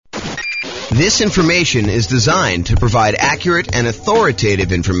This information is designed to provide accurate and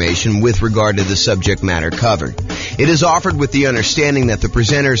authoritative information with regard to the subject matter covered. It is offered with the understanding that the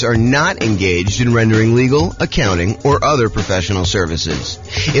presenters are not engaged in rendering legal, accounting, or other professional services.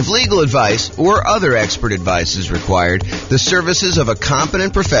 If legal advice or other expert advice is required, the services of a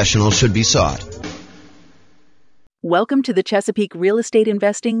competent professional should be sought. Welcome to the Chesapeake Real Estate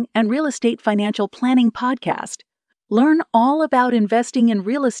Investing and Real Estate Financial Planning Podcast. Learn all about investing in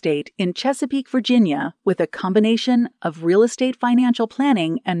real estate in Chesapeake, Virginia, with a combination of real estate financial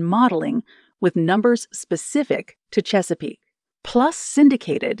planning and modeling with numbers specific to Chesapeake, plus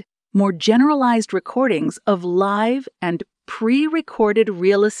syndicated, more generalized recordings of live and pre-recorded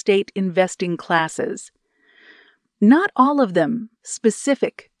real estate investing classes. Not all of them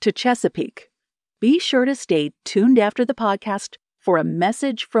specific to Chesapeake. Be sure to stay tuned after the podcast for a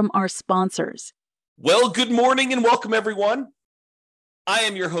message from our sponsors. Well, good morning and welcome, everyone. I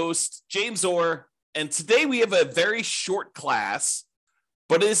am your host, James Orr, and today we have a very short class,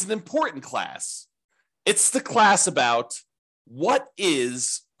 but it is an important class. It's the class about what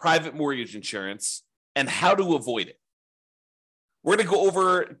is private mortgage insurance and how to avoid it. We're going to go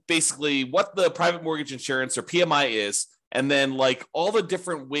over basically what the private mortgage insurance or PMI is, and then like all the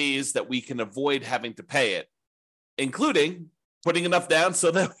different ways that we can avoid having to pay it, including putting enough down so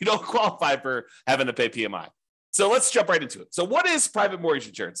that we don't qualify for having to pay PMI. So let's jump right into it. So what is private mortgage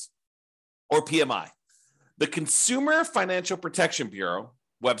insurance or PMI? The Consumer Financial Protection Bureau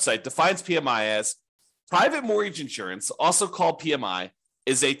website defines PMI as private mortgage insurance, also called PMI,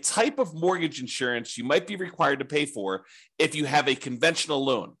 is a type of mortgage insurance you might be required to pay for if you have a conventional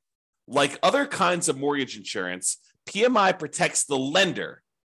loan. Like other kinds of mortgage insurance, PMI protects the lender,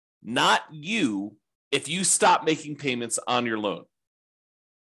 not you, if you stop making payments on your loan.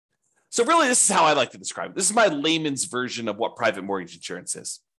 So really, this is how I like to describe it. This is my layman's version of what private mortgage insurance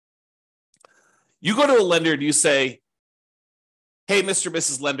is. You go to a lender and you say, hey, Mr. and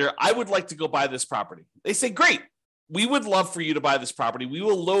Mrs. Lender, I would like to go buy this property. They say, great, we would love for you to buy this property. We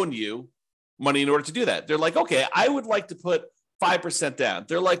will loan you money in order to do that. They're like, okay, I would like to put 5% down.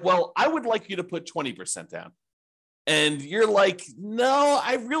 They're like, well, I would like you to put 20% down. And you're like, no,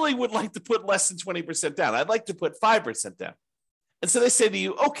 I really would like to put less than 20% down. I'd like to put 5% down. And so they say to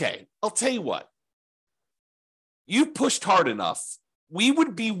you, okay, I'll tell you what. You pushed hard enough. We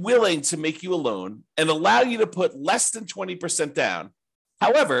would be willing to make you a loan and allow you to put less than 20% down.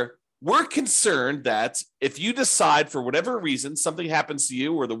 However, we're concerned that if you decide for whatever reason, something happens to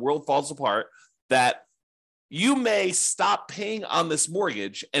you or the world falls apart, that you may stop paying on this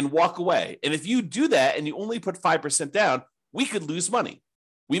mortgage and walk away. And if you do that and you only put 5% down, we could lose money.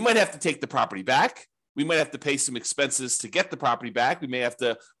 We might have to take the property back. We might have to pay some expenses to get the property back. We may have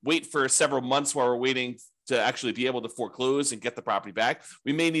to wait for several months while we're waiting to actually be able to foreclose and get the property back.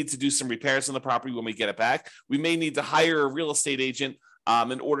 We may need to do some repairs on the property when we get it back. We may need to hire a real estate agent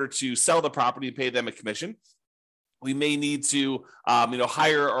in order to sell the property and pay them a commission. We may need to,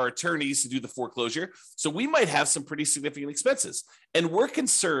 hire our attorneys to do the foreclosure. So we might have some pretty significant expenses. And we're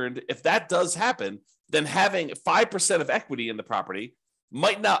concerned if that does happen, then having 5% of equity in the property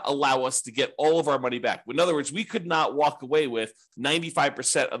might not allow us to get all of our money back. In other words, we could not walk away with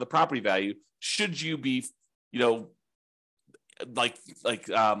 95% of the property value should you be,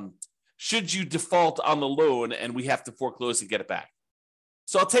 should you default on the loan and we have to foreclose and get it back.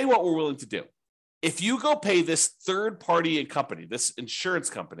 So I'll tell you what we're willing to do. If you go pay this third party company, this insurance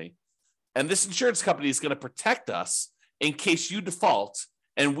company, and this insurance company is going to protect us in case you default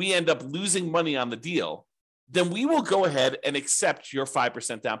and we end up losing money on the deal, then we will go ahead and accept your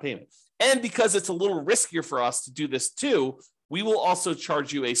 5% down payment. And because it's a little riskier for us to do this too, we will also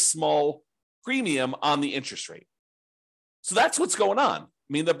charge you a small premium on the interest rate. So that's what's going on. I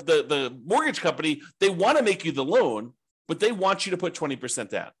mean, the mortgage company, they want to make you the loan, but they want you to put 20%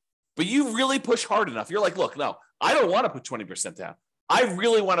 down. But you really push hard enough. You're like, look, no, I don't want to put 20% down. I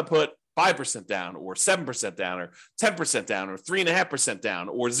really want to put 5% down or 7% down or 10% down or 3.5% down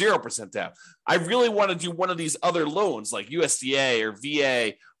or 0% down. I really want to do one of these other loans like USDA or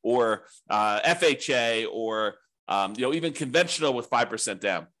VA or FHA or even conventional with 5%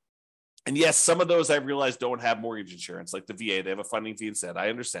 down. And yes, some of those I realize don't have mortgage insurance, like the VA. They have a funding fee instead. I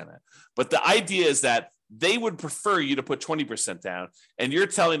understand that. But the idea is that they would prefer you to put 20% down. And you're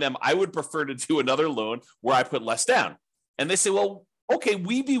telling them, I would prefer to do another loan where I put less down. And they say, well, okay,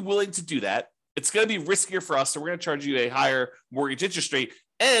 we'd be willing to do that. It's going to be riskier for us. So we're going to charge you a higher mortgage interest rate.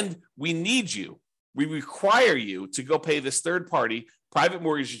 And we need you. We require you to go pay this third party private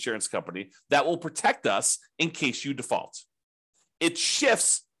mortgage insurance company that will protect us in case you default. It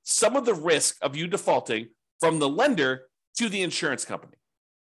shifts some of the risk of you defaulting from the lender to the insurance company.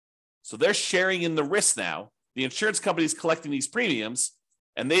 So they're sharing in the risk now. The insurance company is collecting these premiums,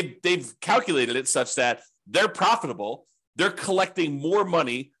 and they've calculated it such that they're profitable. They're collecting more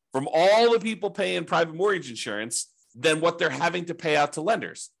money from all the people paying private mortgage insurance than what they're having to pay out to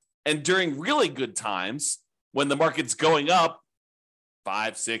lenders. And during really good times, when the market's going up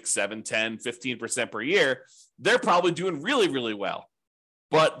 5, 6, 7, 10, 15% per year, they're probably doing really, really well.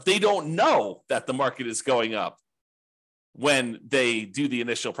 But they don't know that the market is going up when they do the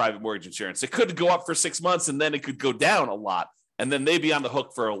initial private mortgage insurance. It could go up for 6 months and then it could go down a lot. And then they'd be on the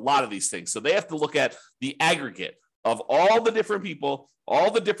hook for a lot of these things. So they have to look at the aggregate of all the different people,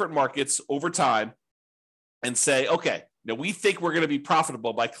 all the different markets over time and say, okay, now we think we're going to be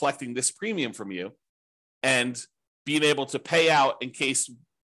profitable by collecting this premium from you and being able to pay out in case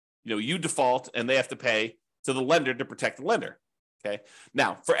you default and they have to pay to the lender to protect the lender. Okay.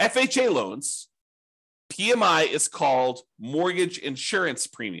 Now, for FHA loans, PMI is called mortgage insurance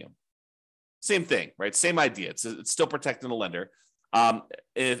premium. Same thing, right? Same idea. It's still protecting the lender.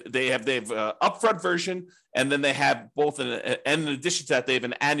 They have upfront version, and then they have both, and in addition to that, they have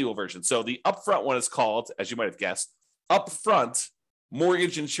an annual version. So the upfront one is called, as you might have guessed, upfront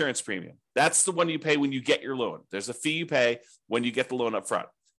mortgage insurance premium. That's the one you pay when you get your loan. There's a fee you pay when you get the loan upfront.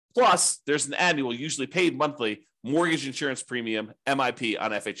 Plus, there's an annual, usually paid monthly, mortgage insurance premium, MIP,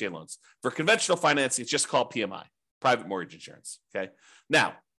 on FHA loans. For conventional financing, it's just called PMI, private mortgage insurance. Okay.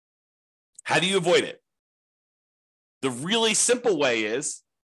 Now, how do you avoid it? The really simple way is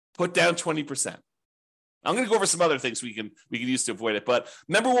put down 20%. I'm going to go over some other things we can use to avoid it. But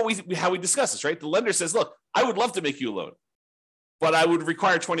remember how we discussed this, right? The lender says, look, I would love to make you a loan, but I would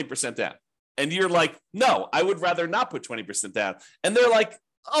require 20% down. And you're like, no, I would rather not put 20% down. And they're like,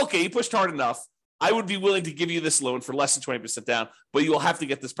 okay, you pushed hard enough. I would be willing to give you this loan for less than 20% down, but you will have to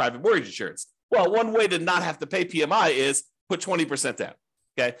get this private mortgage insurance. Well, one way to not have to pay PMI is put 20% down.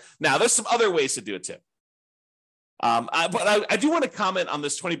 Okay. Now, there's some other ways to do it too. But I do want to comment on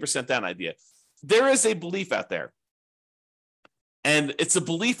this 20% down idea. There is a belief out there, and it's a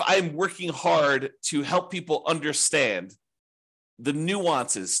belief I'm working hard to help people understand the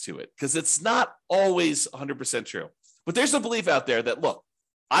nuances to it, because it's not always 100% true. But there's a belief out there that, look,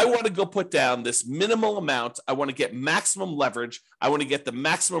 I want to go put down this minimal amount. I want to get maximum leverage. I want to get the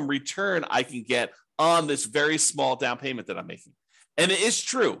maximum return I can get on this very small down payment that I'm making. And it is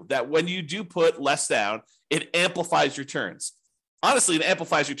true that when you do put less down, it amplifies returns. Honestly, it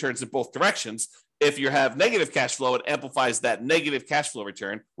amplifies returns in both directions. If you have negative cash flow, it amplifies that negative cash flow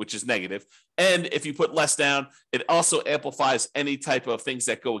return, which is negative. And if you put less down, it also amplifies any type of things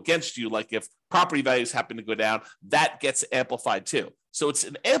that go against you. Like if property values happen to go down, that gets amplified too. So it's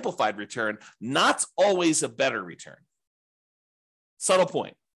an amplified return, not always a better return. Subtle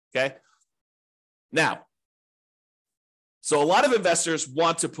point, okay? Now, so a lot of investors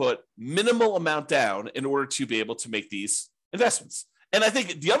want to put minimal amount down in order to be able to make these investments. And I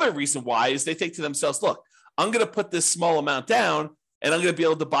think the other reason why is they think to themselves, look, I'm going to put this small amount down and I'm going to be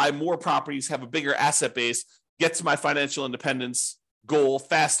able to buy more properties, have a bigger asset base, get to my financial independence goal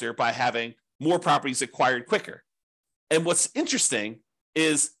faster by having more properties acquired quicker. And what's interesting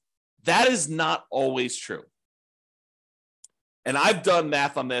is that is not always true. And I've done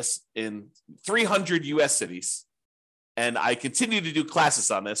math on this in 300 US cities. And I continue to do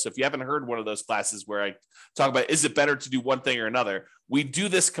classes on this. So if you haven't heard one of those classes where I talk about, is it better to do one thing or another? We do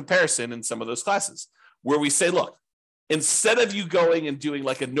this comparison in some of those classes where we say, look, instead of you going and doing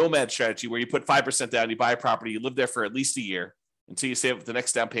like a nomad strategy where you put 5% down, you buy a property, you live there for at least a year until you save up the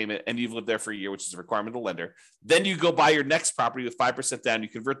next down payment and you've lived there for a year, which is a requirement of the lender. Then you go buy your next property with 5% down, you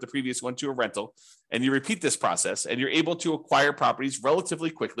convert the previous one to a rental, and you repeat this process, and you're able to acquire properties relatively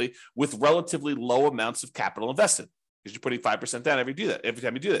quickly with relatively low amounts of capital invested. Because you're putting 5% down every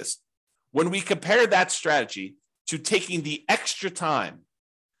time you do this. When we compare that strategy to taking the extra time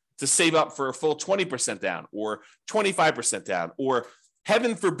to save up for a full 20% down or 25% down, or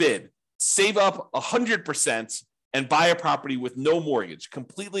heaven forbid, save up 100% and buy a property with no mortgage,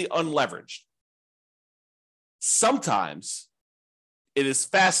 completely unleveraged, sometimes it is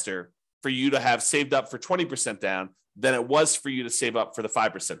faster for you to have saved up for 20% down than it was for you to save up for the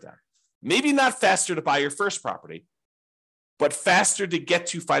 5% down. Maybe not faster to buy your first property, but faster to get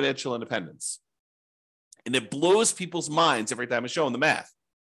to financial independence. And it blows people's minds every time I show them the math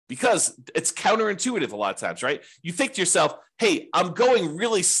because it's counterintuitive a lot of times, right? You think to yourself, hey, I'm going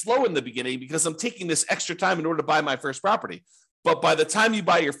really slow in the beginning because I'm taking this extra time in order to buy my first property. But by the time you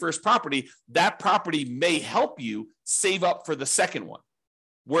buy your first property, that property may help you save up for the second one.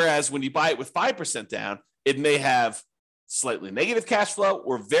 Whereas when you buy it with 5% down, it may have slightly negative cash flow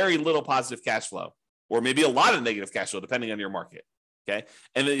or very little positive cash flow, or maybe a lot of negative cash flow, depending on your market. Okay.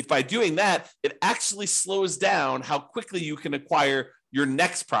 And if by doing that, it actually slows down how quickly you can acquire your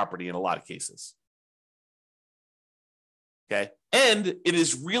next property in a lot of cases. Okay. And it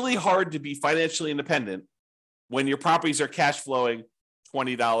is really hard to be financially independent when your properties are cash flowing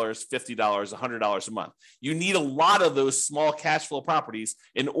 $20, $50, $100 a month. You need a lot of those small cash flow properties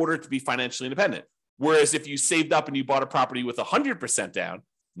in order to be financially independent. Whereas if you saved up and you bought a property with 100% down,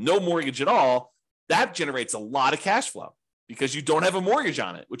 no mortgage at all, that generates a lot of cash flow because you don't have a mortgage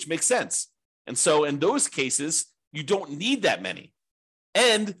on it, which makes sense. And so in those cases, you don't need that many.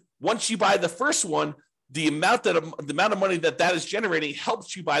 And once you buy the first one, the amount of money that is generating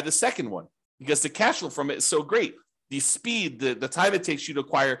helps you buy the second one because the cash flow from it is so great. The speed, the time it takes you to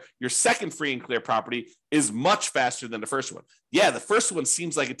acquire your second free and clear property is much faster than the first one. Yeah, the first one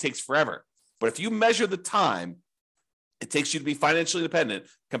seems like it takes forever. But if you measure the time it takes you to be financially independent,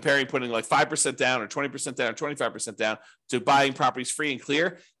 comparing putting like 5% down or 20% down or 25% down to buying properties free and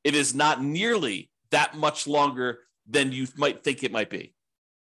clear, it is not nearly that much longer than you might think it might be.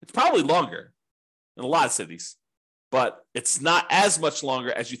 It's probably longer in a lot of cities, but it's not as much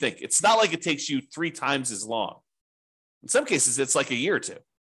longer as you think. It's not like it takes you 3 times as long. In some cases, it's like a year or two.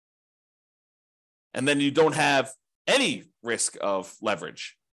 And then you don't have any risk of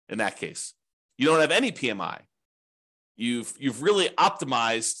leverage in that case. You don't have any PMI. You've really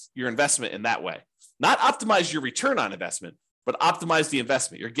optimized your investment in that way. Not optimize your return on investment, but optimize the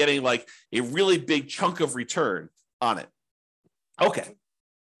investment. You're getting like a really big chunk of return on it. Okay,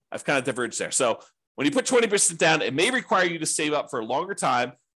 I've kind of diverged there. So when you put 20% down, it may require you to save up for a longer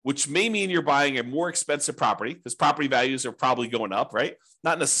time, which may mean you're buying a more expensive property because property values are probably going up, right?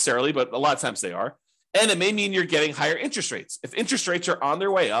 Not necessarily, but a lot of times they are. And it may mean you're getting higher interest rates. If interest rates are on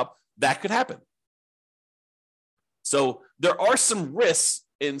their way up, that could happen. So there are some risks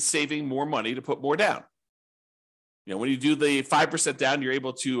in saving more money to put more down. You know, when you do the 5% down, you're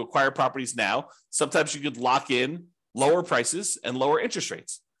able to acquire properties now. Sometimes you could lock in lower prices and lower interest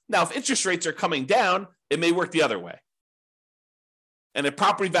rates. Now, if interest rates are coming down, it may work the other way. And if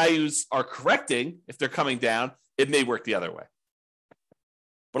property values are correcting, if they're coming down, it may work the other way.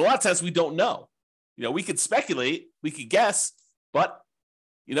 But a lot of times we don't know. You know, we could speculate, we could guess, but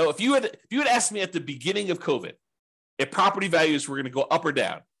you know, if you had asked me at the beginning of COVID, if property values were going to go up or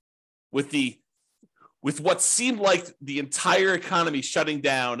down with what seemed like the entire economy shutting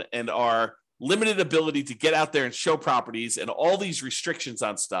down and our limited ability to get out there and show properties and all these restrictions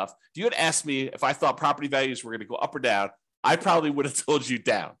on stuff, if you had asked me if I thought property values were going to go up or down, I probably would have told you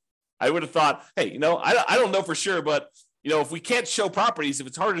down. I would have thought, hey, you know, I don't know for sure, but you know, if we can't show properties, if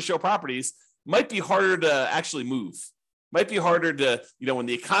it's harder to show properties, might be harder to actually move. Might be harder to, you know, when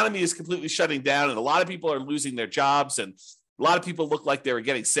the economy is completely shutting down and a lot of people are losing their jobs and a lot of people look like they were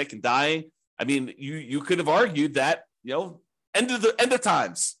getting sick and dying. I mean, you could have argued that, you know, end of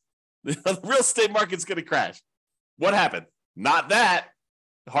times, the real estate market's going to crash. What happened? Not that.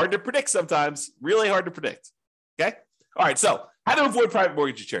 Hard to predict sometimes. Really hard to predict. Okay. All right. So how to avoid private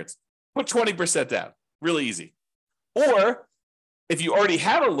mortgage insurance? Put 20% down. Really easy. Or if you already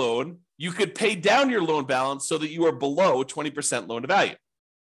have a loan, you could pay down your loan balance so that you are below 20% loan to value.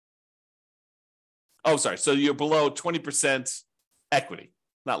 Oh, sorry. So you're below 20% equity,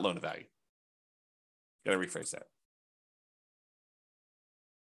 not loan to value. Got to rephrase that.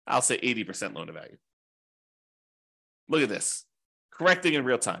 I'll say 80% loan to value. Look at this. Correcting in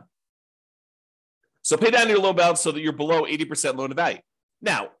real time. So pay down your loan balance so that you're below 80% loan to value.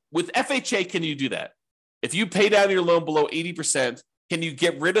 Now, with FHA, can you do that? If you pay down your loan below 80%, can you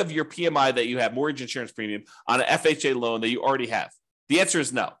get rid of your PMI that you have, mortgage insurance premium, on an FHA loan that you already have? The answer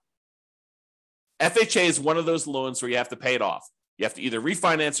is no. FHA is one of those loans where you have to pay it off. You have to either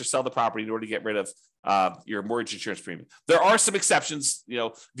refinance or sell the property in order to get rid of your mortgage insurance premium. There are some exceptions. You know,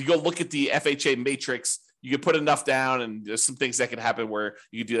 if you go look at the FHA matrix, you can put enough down and there's some things that can happen where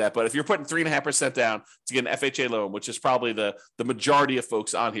you can do that. But if you're putting 3.5% down to get an FHA loan, which is probably the majority of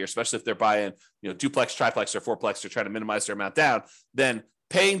folks on here, especially if they're buying, you know, duplex, triplex, or fourplex, they're trying to minimize their amount down, then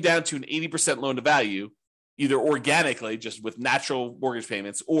paying down to an 80% loan to value, either organically, just with natural mortgage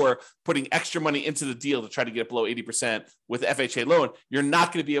payments, or putting extra money into the deal to try to get below 80% with FHA loan, you're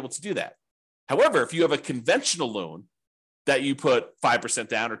not going to be able to do that. However, if you have a conventional loan that you put 5%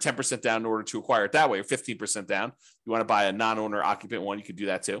 down or 10% down in order to acquire it that way, or 15% down, you want to buy a non-owner occupant one, you could do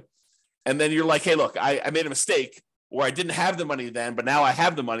that too. And then you're like, hey, look, I made a mistake, or I didn't have the money then, but now I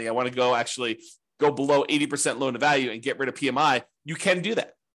have the money. I want to actually go below 80% loan to value and get rid of PMI. You can do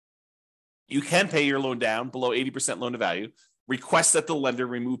that. You can pay your loan down below 80% loan to value, request that the lender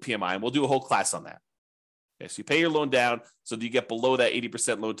remove PMI, and we'll do a whole class on that. Okay, so you pay your loan down so that you get below that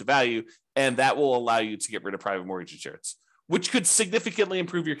 80% loan to value, and that will allow you to get rid of private mortgage insurance. which could significantly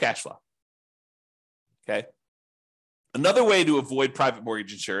improve your cash flow. Okay. Another way to avoid private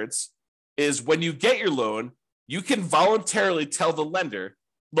mortgage insurance is when you get your loan, you can voluntarily tell the lender,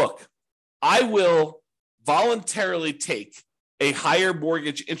 look, I will voluntarily take a higher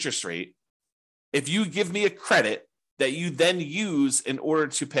mortgage interest rate if you give me a credit that you then use in order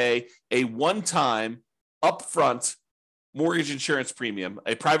to pay a one-time upfront mortgage insurance premium,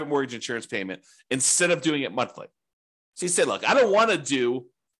 a private mortgage insurance payment, instead of doing it monthly. So you say, look, I don't want to do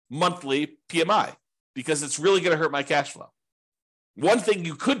monthly PMI because it's really going to hurt my cash flow. One thing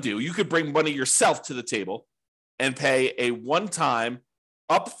you could do, you could bring money yourself to the table and pay a one-time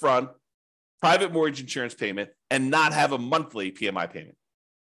upfront private mortgage insurance payment and not have a monthly PMI payment.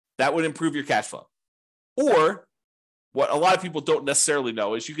 That would improve your cash flow. Or what a lot of people don't necessarily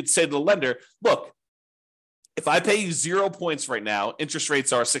know is you could say to the lender, look, if I pay you 0 points right now, interest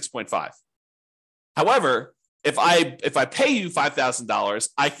rates are 6.5. However, if I pay you $5,000,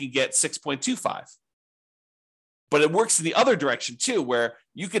 I can get 6.25. But it works in the other direction too, where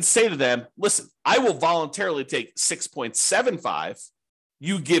you could say to them, listen, I will voluntarily take 6.75.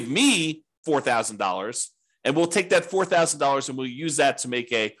 You give me $4,000, and we'll take that $4,000 and we'll use that to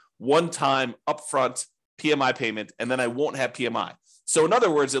make a one-time upfront PMI payment, and then I won't have PMI. So in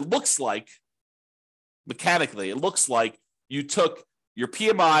other words, it looks like, mechanically, it looks like you took your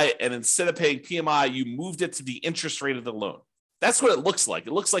PMI and instead of paying PMI, you moved it to the interest rate of the loan. That's what it looks like.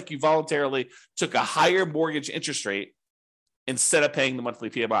 It looks like you voluntarily took a higher mortgage interest rate instead of paying the monthly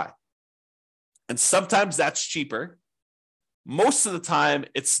PMI. And sometimes that's cheaper. Most of the time,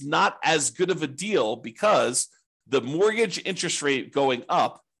 it's not as good of a deal because the mortgage interest rate going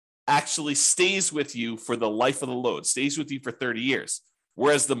up actually stays with you for the life of the loan, stays with you for 30 years.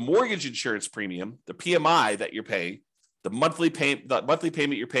 Whereas the mortgage insurance premium, the PMI that you're paying, the monthly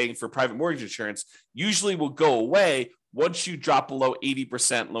payment you're paying for private mortgage insurance usually will go away once you drop below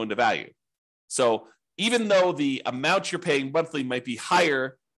 80% loan to value. So even though the amount you're paying monthly might be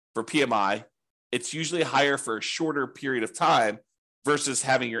higher for PMI, it's usually higher for a shorter period of time versus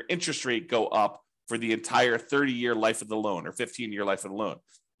having your interest rate go up for the entire 30-year life of the loan or 15-year life of the loan.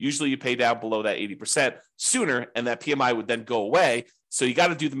 Usually you pay down below that 80% sooner, and that PMI would then go away. So you got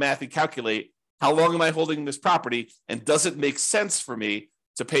to do the math and calculate, how long am I holding this property, and does it make sense for me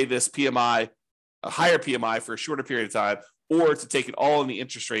to pay this PMI, a higher PMI for a shorter period of time, or to take it all in the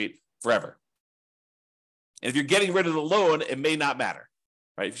interest rate forever? And if you're getting rid of the loan, it may not matter,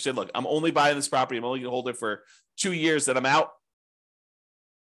 right? If you said, look, I'm only buying this property, I'm only going to hold it for 2 years, then I'm out,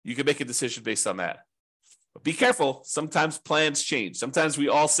 you can make a decision based on that. But be careful. Sometimes plans change. Sometimes we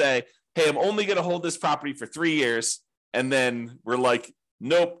all say, hey, I'm only going to hold this property for 3 years. And then we're like,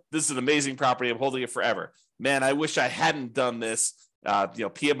 nope, this is an amazing property. I'm holding it forever. Man, I wish I hadn't done this,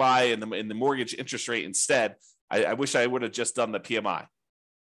 PMI and the mortgage interest rate instead. I wish I would have just done the PMI.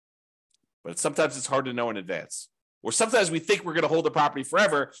 But sometimes it's hard to know in advance. Or sometimes we think we're going to hold the property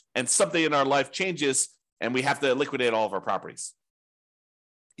forever and something in our life changes and we have to liquidate all of our properties.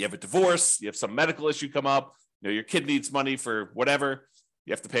 You have a divorce, you have some medical issue come up, your kid needs money for whatever,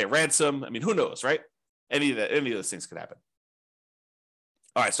 you have to pay a ransom. I mean, who knows, right? Any of those things could happen.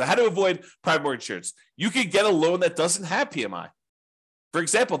 All right, so how to avoid private mortgage insurance? You could get a loan that doesn't have PMI. For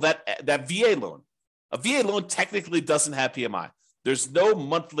example, that VA loan. A VA loan technically doesn't have PMI. There's no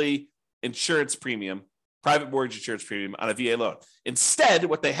monthly insurance premium, private mortgage insurance premium on a VA loan. Instead,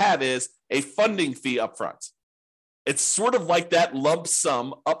 what they have is a funding fee upfront. It's sort of like that lump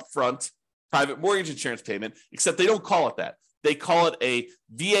sum upfront private mortgage insurance payment, except they don't call it that. They call it a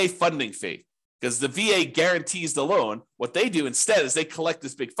VA funding fee because the VA guarantees the loan. What they do instead is they collect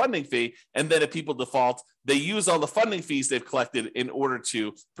this big funding fee, and then if people default, they use all the funding fees they've collected in order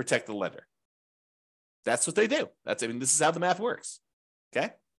to protect the lender. That's what they do. This is how the math works.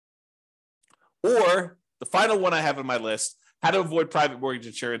 Okay? Or the final one I have on my list, how to avoid private mortgage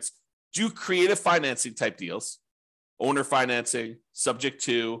insurance, do creative financing type deals. Owner financing, subject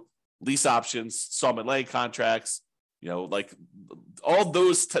to, lease options, installment land contracts, like all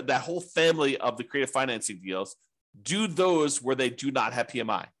those, that whole family of the creative financing deals, do those where they do not have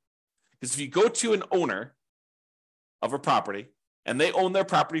PMI. Because if you go to an owner of a property and they own their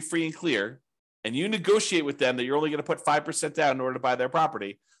property free and clear, and you negotiate with them that you're only going to put 5% down in order to buy their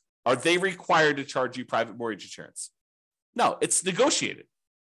property, are they required to charge you private mortgage insurance? No, it's negotiated.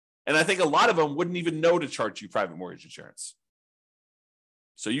 And I think a lot of them wouldn't even know to charge you private mortgage insurance.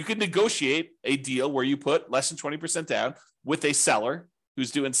 So you can negotiate a deal where you put less than 20% down with a seller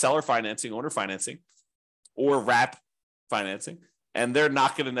who's doing seller financing, owner financing, or wrap financing, and they're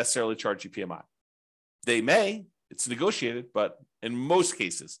not going to necessarily charge you PMI. They may, it's negotiated, but in most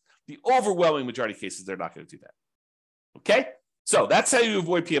cases, the overwhelming majority of cases, they're not going to do that. Okay? So that's how you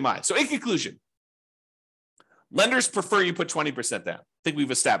avoid PMI. So in conclusion, lenders prefer you put 20% down. I think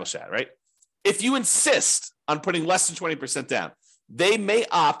we've established that, right? If you insist on putting less than 20% down, they may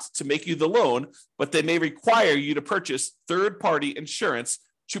opt to make you the loan, but they may require you to purchase third-party insurance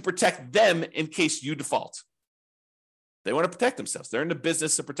to protect them in case you default. They want to protect themselves. They're in the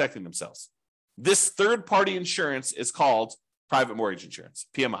business of protecting themselves. This third-party insurance is called private mortgage insurance,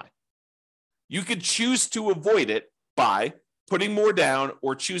 PMI. You could choose to avoid it by putting more down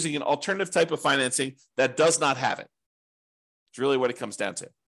or choosing an alternative type of financing that does not have it. It's really what it comes down to.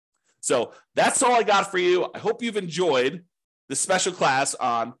 So that's all I got for you. I hope you've enjoyed this special class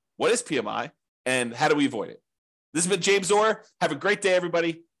on what is PMI and how do we avoid it. This has been James Orr. Have a great day,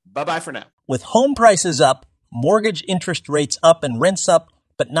 everybody. Bye-bye for now. With home prices up, mortgage interest rates up, and rents up,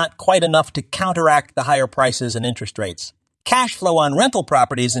 but not quite enough to counteract the higher prices and interest rates, cash flow on rental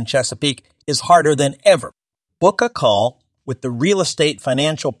properties in Chesapeake is harder than ever. Book a call with the Real Estate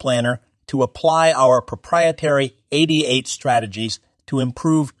Financial Planner to apply our proprietary 88 strategies to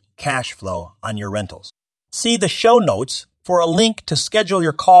improve cash flow on your rentals. See the show notes for a link to schedule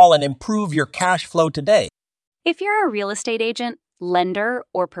your call and improve your cash flow today. If you're a real estate agent, lender,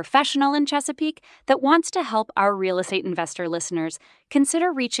 or professional in Chesapeake that wants to help our real estate investor listeners,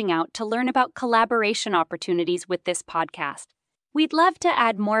 consider reaching out to learn about collaboration opportunities with this podcast. We'd love to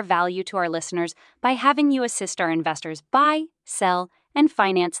add more value to our listeners by having you assist our investors buy, sell, and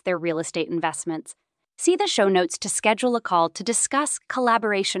finance their real estate investments. See the show notes to schedule a call to discuss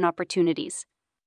collaboration opportunities.